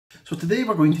So today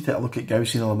we're going to take a look at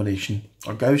Gaussian elimination,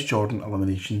 or Gauss-Jordan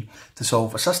elimination, to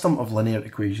solve a system of linear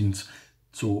equations.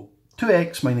 So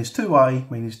 2x minus 2y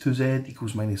minus 2z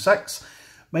equals minus 6,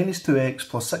 minus 2x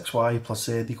plus 6y plus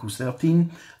z equals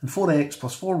 13, and 4x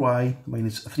plus 4y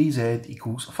minus 3z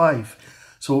equals 5.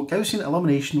 So Gaussian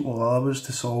elimination will allow us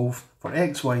to solve for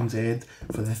x, y and z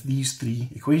for these three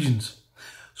equations.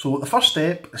 So the first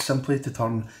step is simply to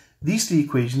turn these three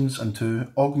equations into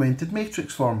augmented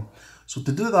matrix form. So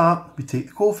to do that, we take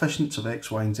the coefficients of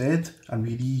x, y and z and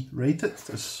we rewrite it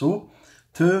as so.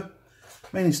 2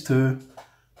 minus 2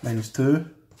 minus 2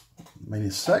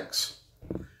 minus 6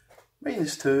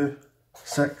 minus 2,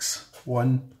 6,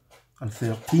 1 and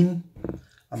 13,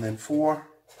 and then 4,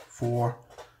 4,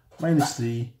 minus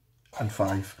 3 and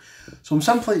 5. So I'm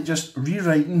simply just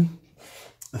rewriting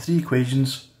the three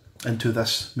equations into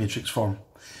this matrix form.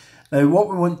 Now what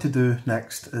we want to do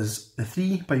next is the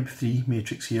 3 by 3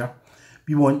 matrix here.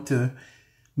 We want to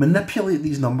manipulate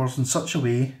these numbers in such a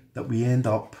way that we end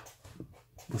up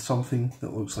with something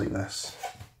that looks like this.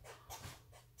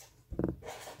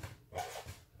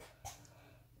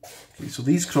 Okay, so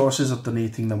these crosses are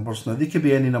denoting numbers. Now they could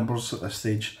be any numbers at this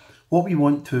stage. What we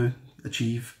want to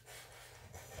achieve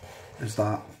is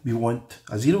that we want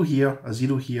a 0 here, a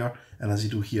 0 here and a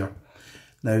 0 here.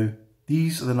 Now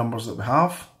these are the numbers that we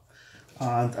have,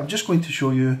 and I'm just going to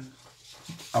show you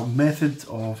a method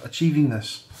of achieving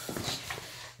this.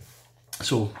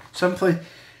 So simply,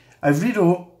 I've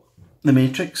rewrote the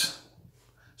matrix,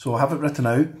 so I have it written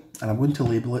out and I'm going to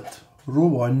label it row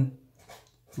 1,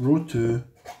 row 2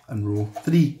 and row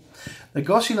 3. The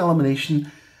Gaussian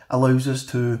elimination allows us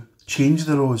to change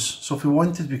the rows. So if we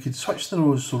wanted, we could switch the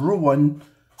rows. So row 1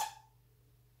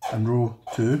 and row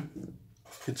 2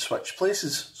 could switch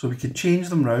places. So we could change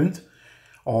them round,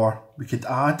 or we could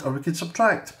add, or we could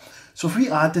subtract. So if we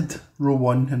added row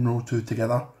 1 and row 2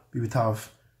 together, we would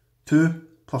have 2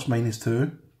 plus minus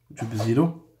 2, which would be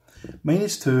 0,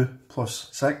 minus 2 plus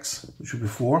 6, which would be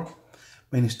 4,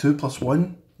 minus 2 plus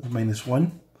 1 is minus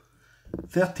 1,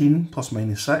 13 plus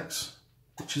minus 6,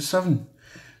 which is 7.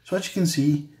 So as you can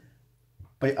see,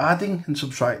 by adding and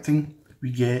subtracting,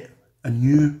 we get a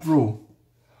new row.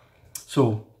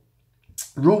 So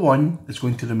row 1 is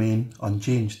going to remain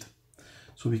unchanged.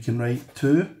 So we can write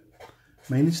 2,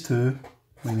 minus 2,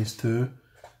 minus 2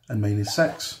 and minus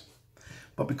 6.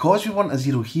 But because we want a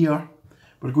 0 here,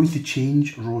 we're going to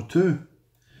change row 2.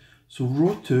 So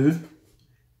row 2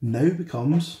 now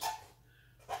becomes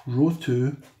row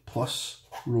 2 plus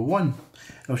row 1. And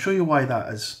I'll show you why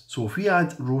that is. So if we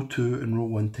add row 2 and row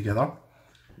 1 together,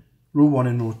 row 1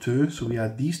 and row 2, so we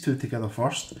add these two together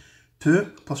first,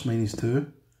 2 plus minus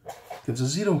 2 gives us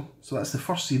 0. So that's the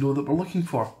first 0 that we're looking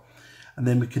for. And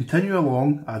then we continue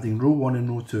along, adding row 1 and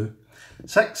row 2.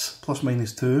 6 plus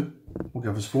minus 2 will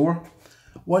give us 4.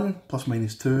 1 plus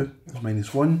minus 2 is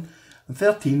minus 1. And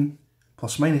 13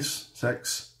 plus minus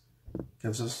 6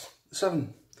 gives us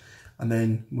 7. And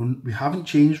then we haven't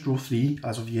changed row 3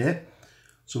 as of yet,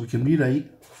 so we can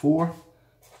rewrite 4,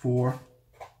 4,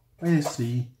 minus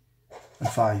 3 and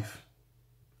 5.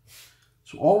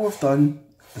 So all we've done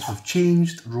is we've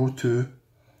changed row 2.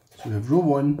 So we have row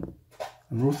 1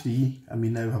 and row 3, and we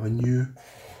now have a new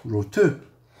row 2.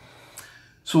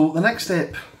 So the next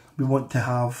step, we want to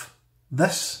have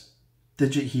this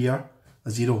digit here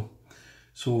a 0.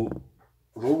 So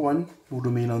row 1 will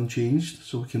remain unchanged,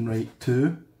 so we can write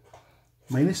 2,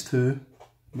 minus 2,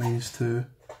 minus 2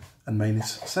 and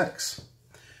minus 6.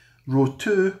 Row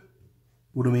 2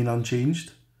 will remain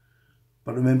unchanged,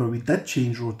 but remember we did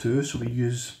change row 2, so we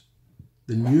use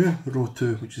the new row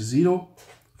 2, which is 0,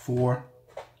 4,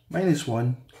 minus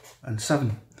 1 and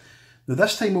 7. Now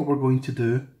this time what we're going to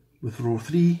do with row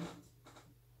 3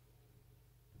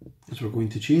 is we're going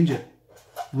to change it.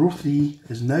 Row 3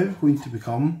 is now going to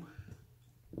become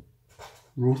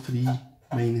row 3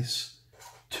 minus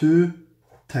 2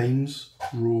 times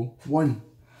row 1.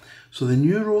 So the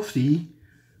new row 3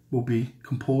 will be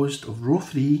composed of row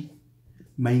 3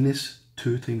 minus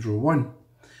 2 times row 1.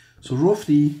 So row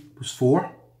 3 was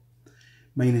 4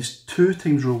 minus 2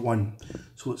 times row 1.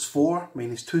 So it's 4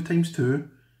 minus 2 times 2,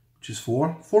 which is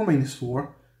 4. 4 minus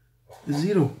 4 is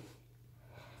 0.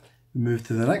 We move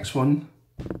to the next one,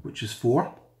 which is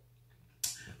 4.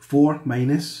 4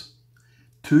 minus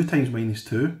 2 times minus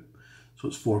 2. So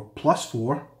it's 4 plus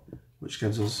 4, which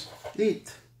gives us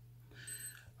 8.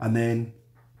 And then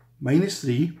minus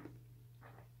 3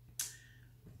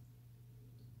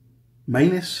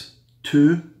 minus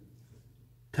 2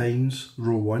 times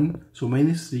row 1. So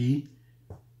minus 3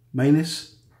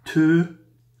 minus 2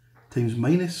 times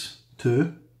minus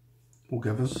 2 will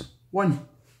give us 1.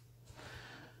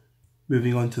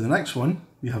 Moving on to the next one,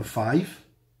 we have 5.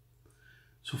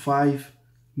 So 5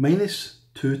 minus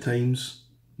 2 times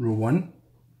row 1.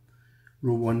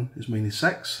 Row 1 is minus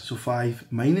 6, so 5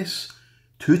 minus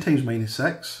 2 times minus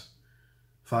 6.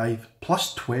 5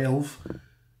 plus 12,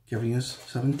 giving us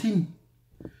 17.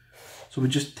 So we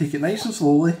just take it nice and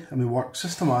slowly and we work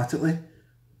systematically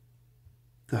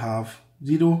to have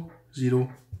 0, 0.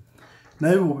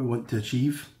 Now what we want to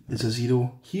achieve is a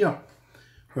 0 here,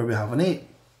 where we have an 8.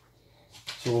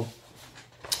 So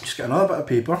just get another bit of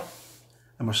paper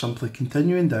and we're simply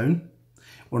continuing down.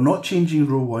 We're not changing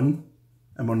row 1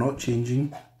 and we're not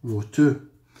changing row 2.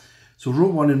 So row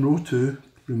 1 and row 2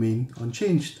 remain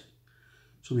unchanged.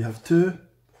 So we have 2,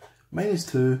 minus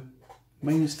 2,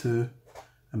 minus 2,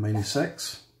 and minus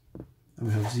 6. And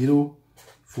we have 0,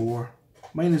 4,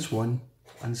 minus 1,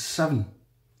 and 7.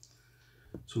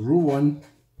 So row 1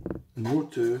 and row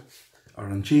 2 are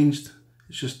unchanged.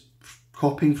 It's just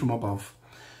copying from above.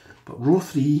 But row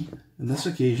 3, in this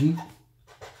occasion,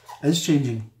 is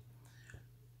changing.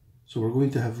 So we're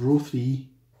going to have row 3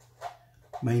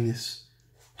 minus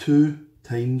 2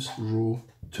 times row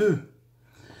 2.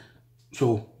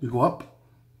 So we go up,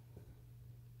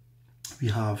 we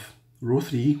have row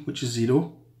 3, which is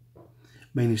 0,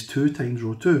 minus 2 times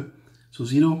row 2. So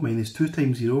 0 minus 2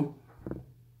 times 0,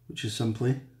 which is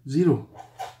simply 0.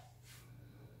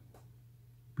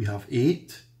 We have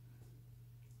 8,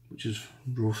 which is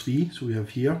row 3, so we have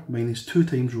here minus 2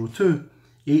 times row 2.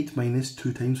 8 minus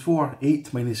 2 times 4,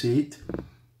 8 minus 8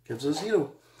 gives us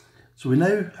 0. So we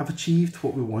now have achieved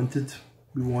what we wanted.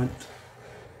 We want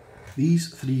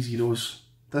these 3 zeros.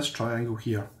 This triangle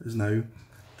here is now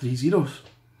 3 zeros.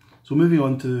 So moving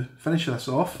on to finish this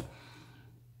off,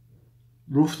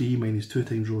 row 3 minus 2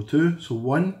 times row 2, so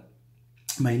 1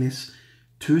 minus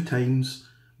 2 times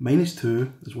minus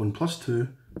 2 is 1 plus 2,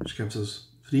 which gives us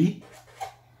 3.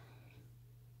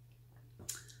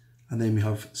 And then we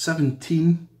have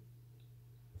 17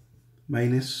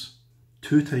 minus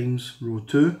 2 times row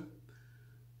 2,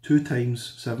 2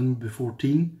 times 7 would be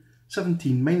 14,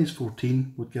 17 minus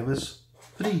 14 would give us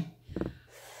 3.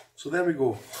 So there we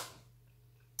go.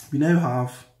 We now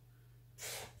have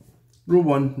row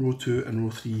 1, row 2 and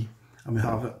row 3, and we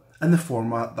have it in the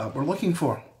format that we're looking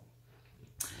for.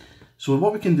 So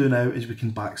what we can do now is we can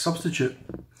back substitute.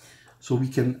 So we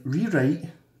can rewrite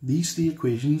these 3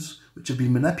 equations, which have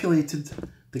been manipulated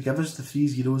to give us the 3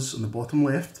 zeros on the bottom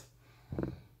left.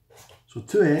 So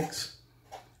 2x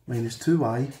minus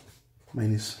 2y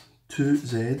minus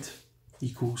 2z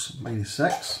equals minus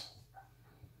 6.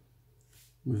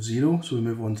 With 0, so we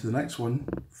move on to the next one.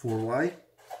 4y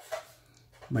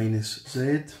minus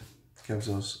z gives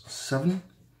us 7.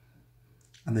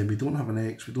 And then we don't have an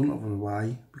x, we don't have a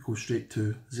y, we go straight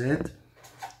to z.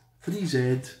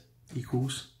 3z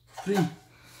equals 3.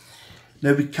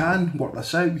 Now we can work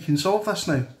this out, we can solve this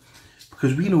now,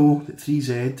 because we know that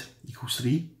 3z equals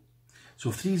 3. So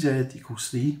if 3z equals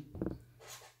 3,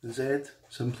 then z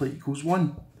simply equals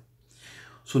 1.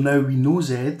 So now we know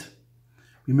z,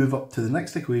 we move up to the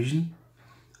next equation,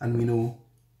 and we know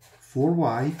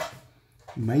 4y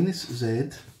minus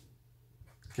z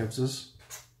gives us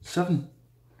 7.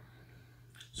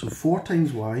 So 4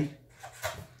 times y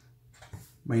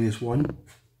minus 1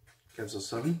 gives us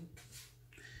 7.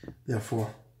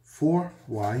 Therefore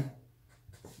 4y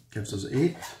gives us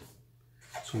 8.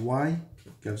 So y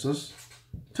gives us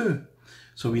 2.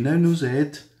 So we now know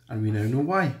z and we now know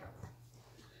y.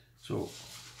 So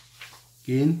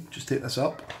again, just take this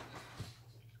up.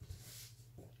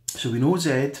 So we know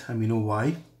z and we know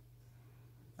y,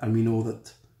 and we know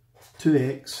that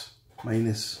 2x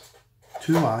minus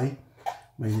 2y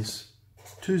minus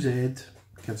 2z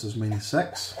gives us minus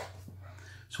 6.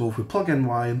 So if we plug in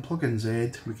y and plug in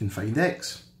z, we can find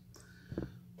x.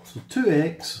 So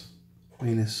 2x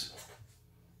minus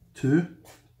 2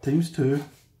 times 2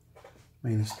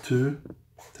 minus 2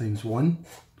 times 1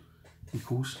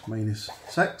 equals minus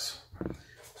 6.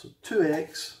 So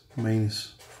 2x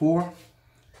minus 4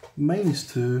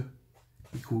 minus 2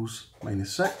 equals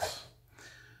minus 6.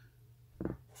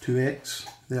 2x,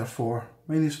 therefore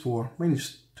minus 4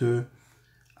 minus 2,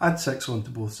 add 6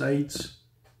 onto both sides,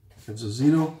 gives us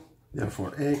 0,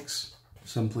 therefore x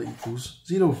simply equals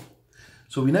 0.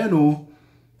 So we now know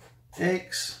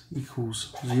x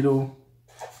equals 0,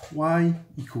 y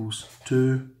equals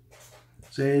 2,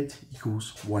 z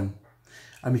equals 1.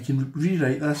 And we can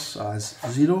rewrite this as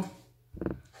 0,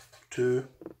 2,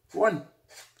 1.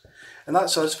 And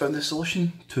that's us found the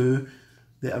solution to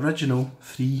the original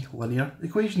 3 linear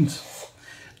equations.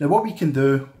 Now what we can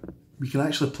do, we can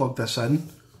actually plug this in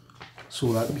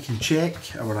so that we can check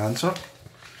our answer.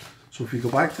 So if we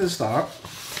go back to the start,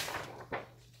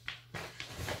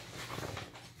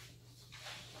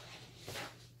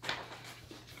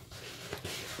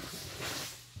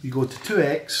 we go to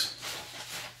 2x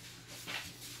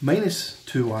minus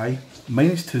 2y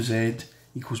minus 2z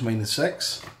equals minus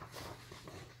 6,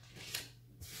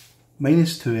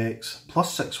 minus 2x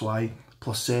plus 6y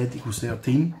plus z equals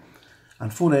 13,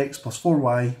 and 4x plus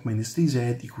 4y minus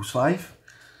 3z equals 5.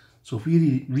 So if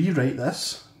we rewrite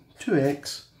this,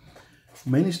 2x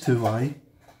minus 2y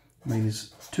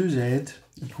minus 2z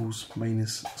equals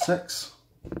minus 6,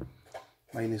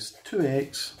 minus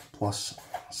 2x plus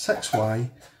 6y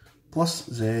plus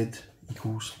z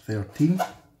equals 13,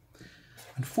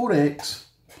 and 4x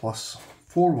plus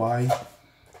 4y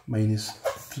minus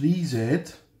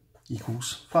 3z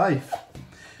equals 5.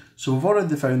 So we've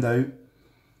already found out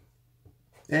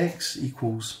x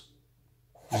equals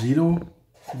 0,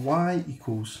 y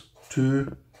equals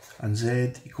 2, and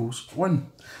z equals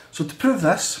 1. So to prove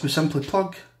this, we simply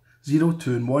plug 0,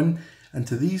 2 and 1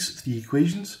 into these three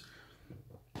equations.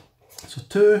 So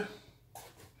 2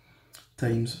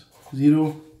 times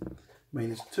 0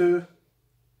 minus 2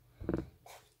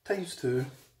 times 2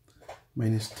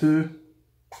 minus 2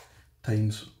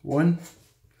 times 1.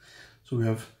 So we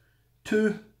have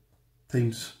 2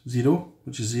 times 0,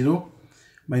 which is 0,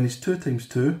 minus 2 times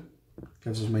 2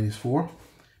 gives us minus 4,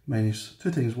 minus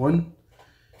 2 times 1,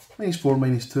 minus 4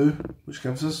 minus 2, which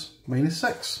gives us minus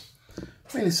 6.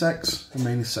 Minus 6 and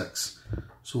minus 6.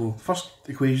 So first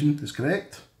equation is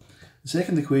correct. The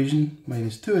second equation,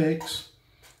 minus 2x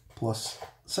plus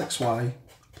 6y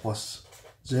plus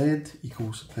z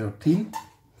equals 13.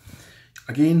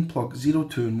 Again, plug 0,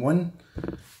 2 and 1.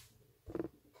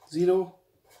 0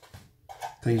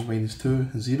 times minus 2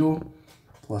 is 0,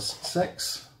 plus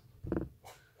 6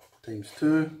 times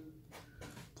 2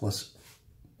 plus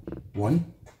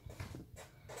 1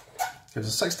 gives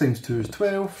us 6 times 2 is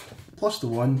 12, plus the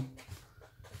 1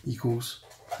 equals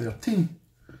 13.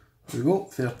 There we go,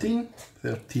 13,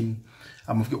 13.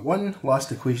 And we've got one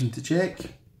last equation to check.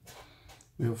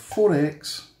 We have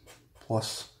 4x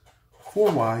plus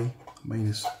 4y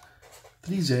minus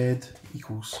 3z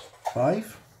equals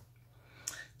 5.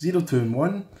 0, 2 and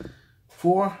 1.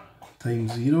 4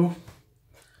 times 0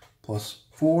 plus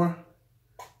 4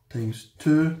 times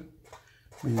 2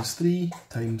 minus 3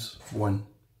 times 1,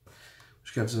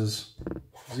 which gives us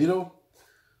 0,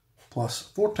 plus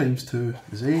 4 times 2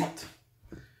 is 8,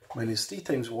 minus 3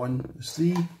 times 1 is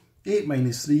 3, 8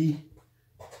 minus 3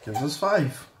 gives us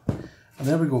 5. And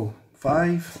there we go,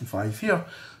 5 and 5 here.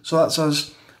 So that's us,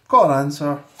 we've got our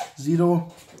answer,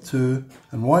 0, 2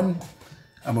 and 1,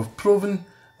 and we've proven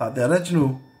that the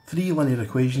original three linear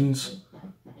equations,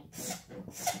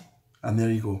 and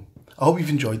there you go. I hope you've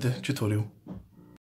enjoyed the tutorial.